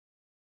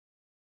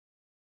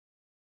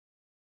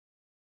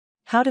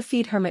How to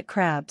feed hermit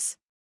crabs.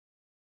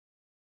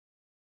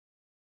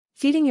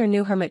 Feeding your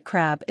new hermit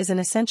crab is an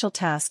essential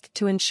task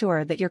to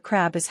ensure that your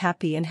crab is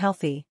happy and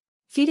healthy.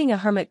 Feeding a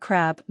hermit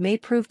crab may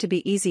prove to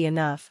be easy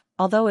enough,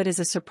 although it is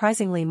a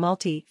surprisingly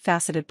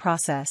multi-faceted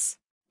process.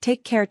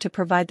 Take care to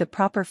provide the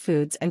proper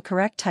foods and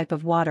correct type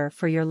of water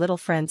for your little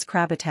friend's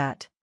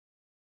crabitat.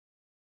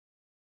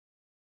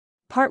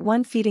 Part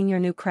 1. Feeding your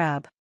new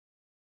crab.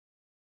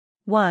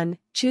 1.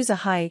 Choose a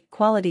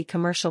high-quality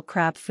commercial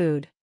crab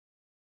food.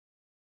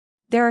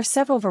 There are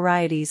several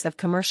varieties of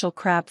commercial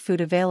crab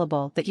food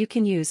available that you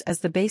can use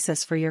as the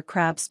basis for your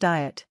crab's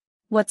diet.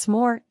 What's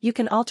more, you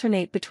can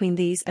alternate between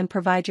these and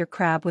provide your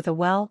crab with a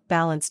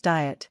well-balanced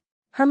diet.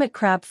 Hermit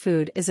crab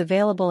food is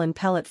available in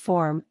pellet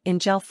form, in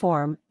gel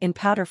form, in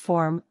powder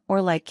form,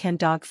 or like canned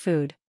dog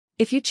food.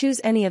 If you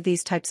choose any of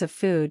these types of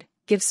food,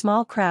 give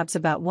small crabs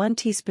about 1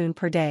 teaspoon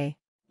per day.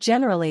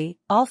 Generally,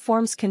 all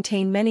forms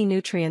contain many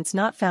nutrients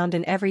not found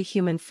in every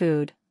human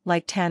food,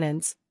 like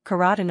tannins,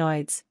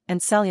 carotenoids,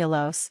 and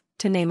cellulose,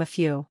 to name a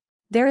few.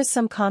 There is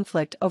some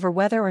conflict over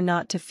whether or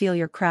not to feed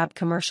your crab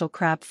commercial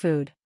crab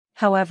food.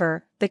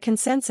 However, the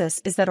consensus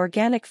is that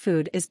organic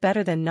food is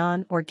better than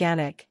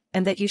non-organic,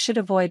 and that you should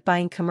avoid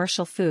buying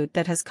commercial food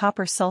that has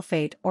copper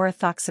sulfate or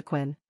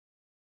ethoxyquin.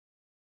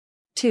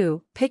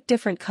 2. Pick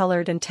different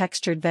colored and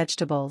textured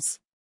vegetables.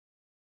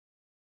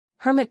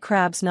 Hermit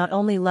crabs not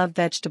only love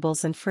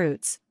vegetables and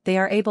fruits, they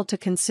are able to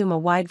consume a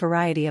wide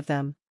variety of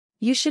them.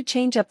 You should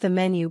change up the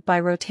menu by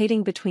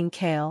rotating between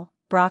kale,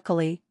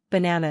 broccoli,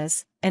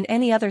 bananas, and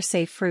any other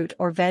safe fruit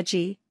or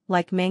veggie,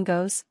 like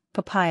mangoes,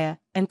 papaya,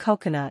 and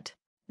coconut.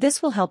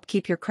 This will help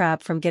keep your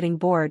crab from getting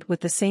bored with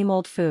the same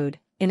old food,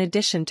 in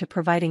addition to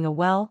providing a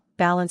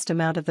well-balanced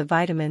amount of the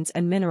vitamins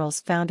and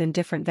minerals found in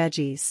different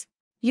veggies.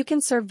 You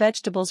can serve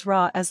vegetables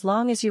raw as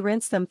long as you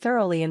rinse them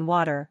thoroughly in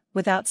water,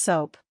 without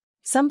soap.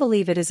 Some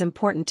believe it is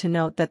important to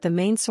note that the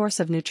main source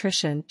of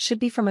nutrition should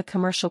be from a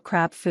commercial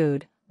crab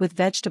food, with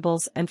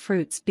vegetables and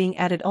fruits being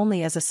added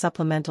only as a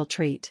supplemental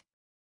treat.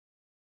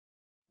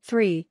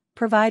 3.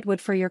 Provide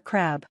wood for your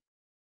crab.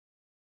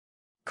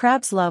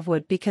 Crabs love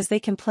wood because they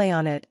can play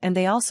on it and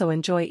they also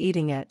enjoy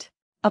eating it.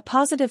 A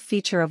positive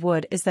feature of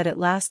wood is that it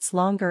lasts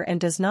longer and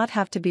does not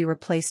have to be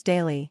replaced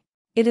daily.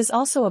 It is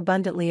also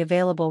abundantly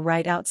available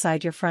right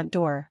outside your front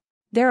door.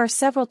 There are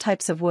several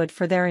types of wood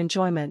for their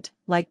enjoyment,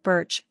 like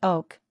birch,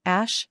 oak,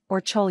 ash, or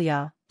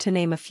cholla, to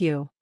name a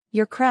few.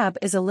 Your crab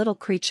is a little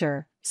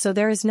creature, so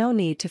there is no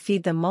need to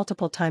feed them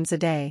multiple times a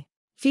day.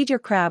 Feed your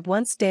crab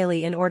once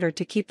daily in order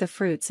to keep the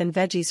fruits and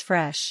veggies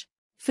fresh.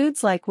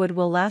 Foods like wood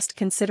will last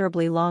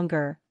considerably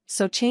longer,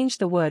 so change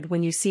the wood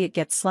when you see it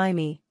get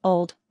slimy,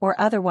 old, or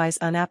otherwise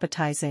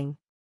unappetizing.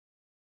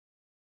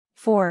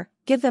 4.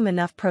 Give them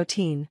enough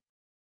protein.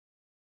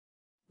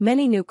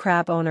 Many new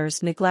crab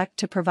owners neglect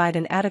to provide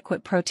an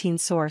adequate protein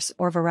source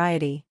or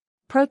variety.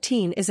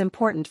 Protein is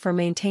important for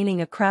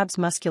maintaining a crab's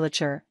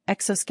musculature,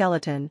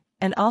 exoskeleton,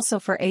 and also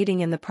for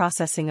aiding in the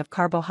processing of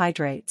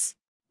carbohydrates.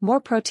 More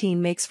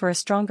protein makes for a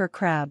stronger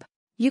crab.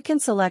 You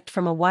can select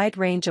from a wide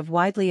range of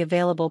widely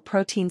available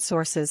protein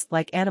sources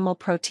like animal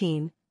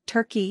protein,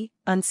 turkey,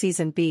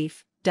 unseasoned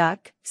beef,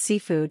 duck,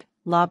 seafood,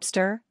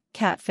 lobster,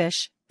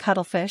 catfish,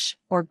 cuttlefish,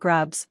 or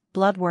grubs,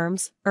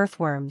 bloodworms,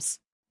 earthworms.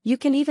 You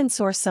can even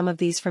source some of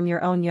these from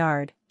your own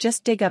yard,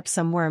 just dig up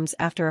some worms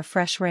after a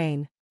fresh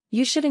rain.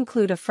 You should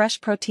include a fresh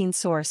protein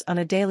source on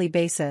a daily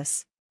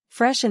basis.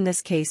 Fresh in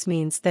this case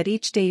means that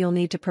each day you'll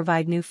need to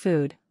provide new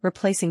food,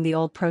 replacing the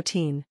old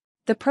protein.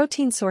 The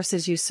protein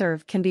sources you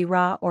serve can be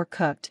raw or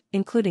cooked,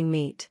 including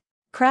meat.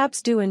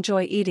 Crabs do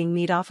enjoy eating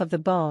meat off of the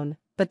bone,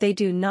 but they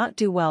do not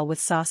do well with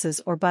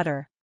sauces or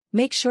butter.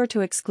 Make sure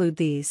to exclude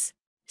these.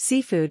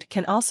 Seafood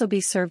can also be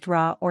served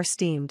raw or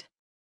steamed.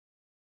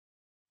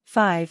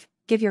 5.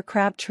 Give your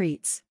crab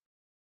treats.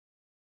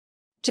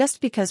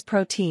 Just because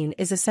protein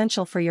is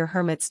essential for your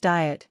hermit's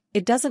diet,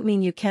 it doesn't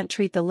mean you can't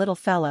treat the little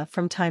fella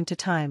from time to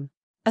time.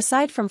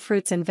 Aside from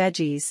fruits and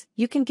veggies,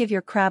 you can give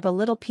your crab a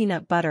little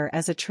peanut butter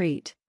as a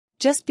treat.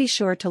 Just be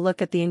sure to look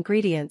at the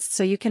ingredients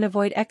so you can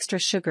avoid extra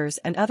sugars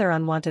and other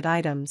unwanted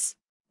items.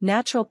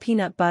 Natural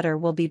peanut butter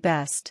will be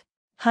best.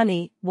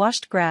 Honey,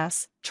 washed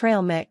grass,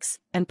 trail mix,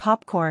 and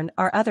popcorn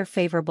are other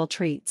favorable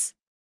treats.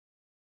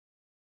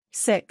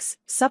 6.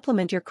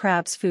 Supplement your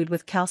crab's food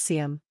with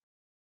calcium.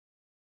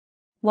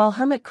 While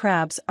hermit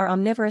crabs are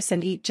omnivorous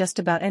and eat just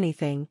about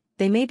anything,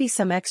 they may be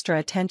some extra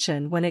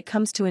attention when it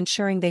comes to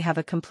ensuring they have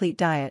a complete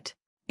diet.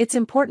 It's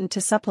important to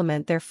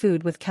supplement their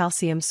food with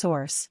calcium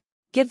source.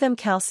 Give them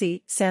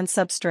calci-sand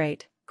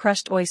substrate,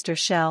 crushed oyster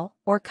shell,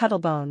 or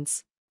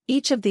cuttlebones.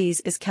 Each of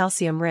these is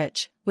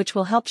calcium-rich, which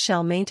will help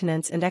shell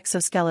maintenance and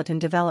exoskeleton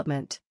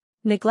development.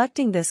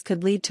 Neglecting this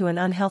could lead to an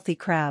unhealthy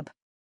crab.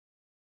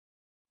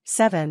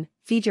 7.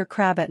 Feed your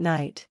crab at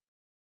night.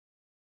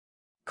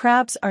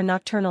 Crabs are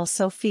nocturnal,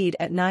 so feed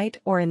at night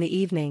or in the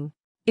evening.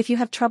 If you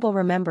have trouble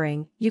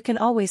remembering, you can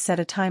always set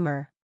a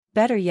timer.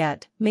 Better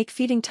yet, make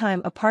feeding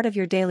time a part of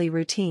your daily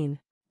routine.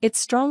 It's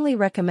strongly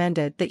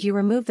recommended that you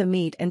remove the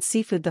meat and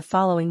seafood the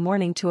following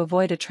morning to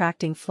avoid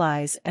attracting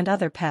flies and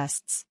other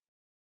pests.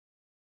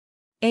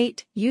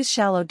 8. Use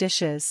shallow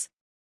dishes.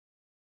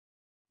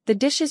 The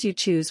dishes you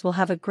choose will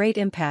have a great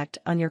impact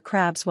on your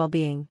crab's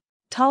well-being.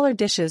 Taller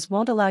dishes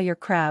won't allow your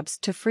crabs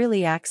to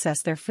freely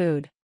access their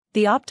food.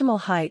 The optimal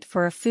height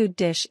for a food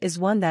dish is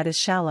one that is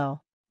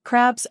shallow.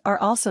 Crabs are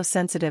also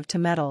sensitive to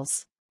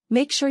metals.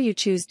 Make sure you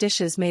choose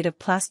dishes made of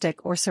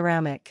plastic or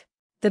ceramic.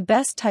 The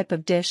best type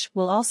of dish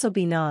will also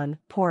be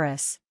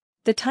non-porous.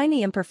 The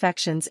tiny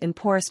imperfections in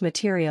porous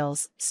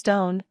materials,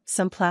 stone,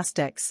 some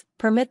plastics,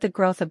 permit the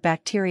growth of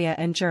bacteria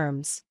and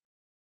germs.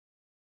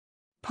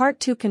 Part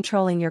 2.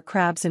 Controlling your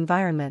crab's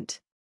environment.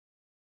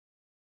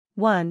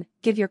 1.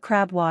 Give your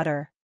crab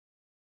water.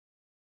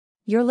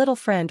 Your little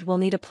friend will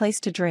need a place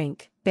to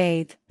drink,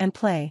 bathe, and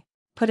play.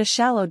 Put a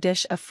shallow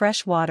dish of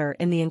fresh water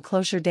in the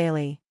enclosure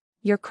daily.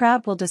 Your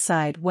crab will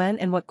decide when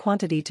and what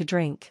quantity to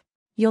drink.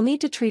 You'll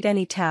need to treat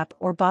any tap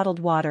or bottled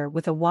water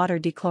with a water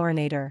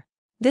dechlorinator.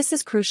 This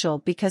is crucial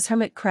because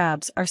hermit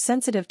crabs are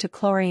sensitive to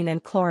chlorine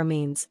and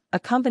chloramines,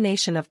 a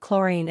combination of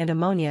chlorine and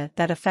ammonia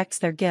that affects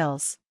their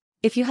gills.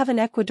 If you have an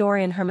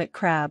Ecuadorian hermit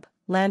crab,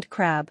 land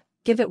crab,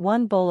 give it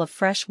 1 bowl of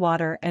fresh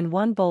water and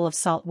 1 bowl of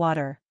salt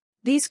water.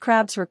 These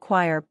crabs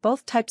require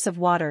both types of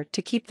water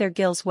to keep their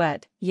gills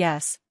wet.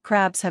 Yes,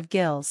 crabs have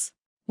gills.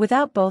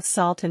 Without both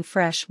salt and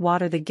fresh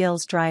water, the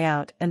gills dry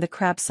out and the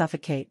crab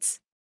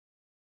suffocates.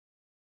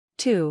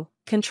 2.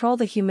 Control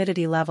the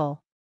humidity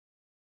level.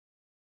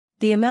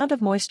 The amount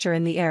of moisture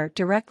in the air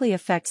directly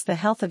affects the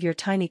health of your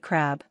tiny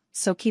crab,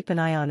 so keep an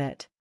eye on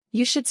it.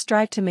 You should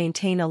strive to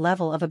maintain a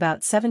level of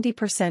about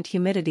 70%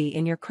 humidity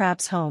in your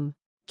crab's home.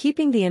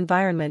 Keeping the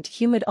environment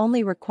humid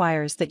only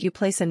requires that you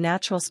place a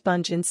natural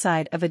sponge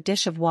inside of a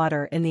dish of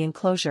water in the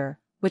enclosure,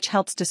 which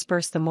helps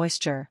disperse the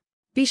moisture.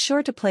 Be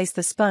sure to place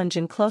the sponge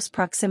in close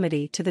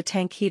proximity to the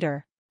tank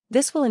heater.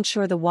 This will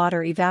ensure the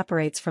water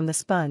evaporates from the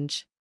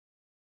sponge.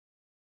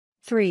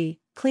 3.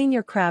 Clean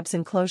your crab's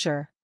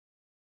enclosure.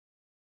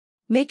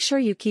 Make sure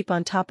you keep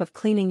on top of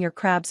cleaning your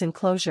crab's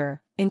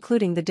enclosure,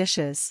 including the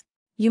dishes.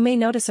 You may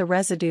notice a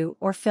residue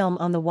or film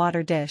on the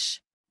water dish.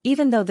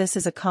 Even though this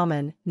is a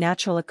common,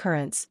 natural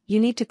occurrence, you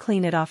need to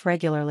clean it off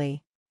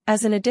regularly.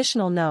 As an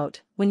additional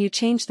note, when you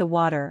change the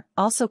water,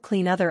 also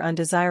clean other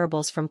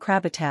undesirables from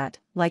crabitat,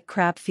 like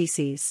crab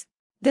feces.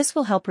 This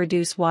will help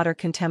reduce water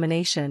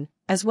contamination,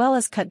 as well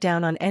as cut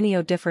down on any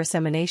odoriferous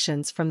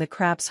emanations from the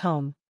crab's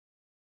home.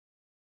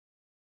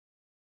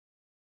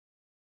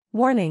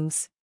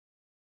 Warnings.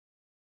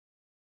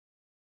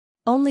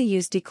 Only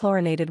use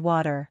dechlorinated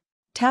water.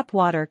 Tap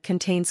water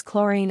contains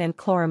chlorine and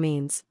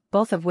chloramines,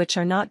 both of which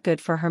are not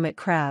good for hermit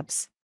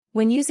crabs.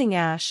 When using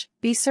ash,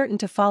 be certain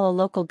to follow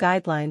local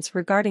guidelines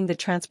regarding the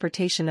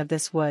transportation of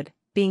this wood,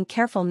 being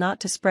careful not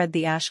to spread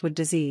the ashwood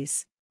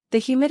disease. The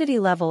humidity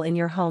level in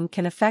your home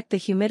can affect the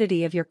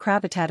humidity of your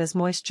crabitat as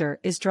moisture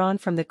is drawn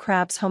from the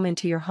crab's home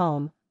into your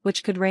home,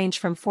 which could range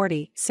from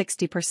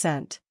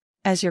 40–60%.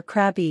 As your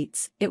crab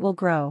eats, it will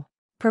grow.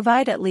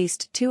 Provide at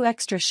least 2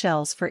 extra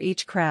shells for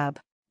each crab.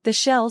 The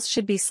shells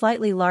should be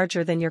slightly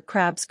larger than your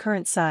crab's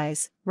current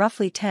size,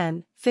 roughly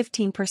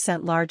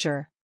 10–15%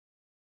 larger.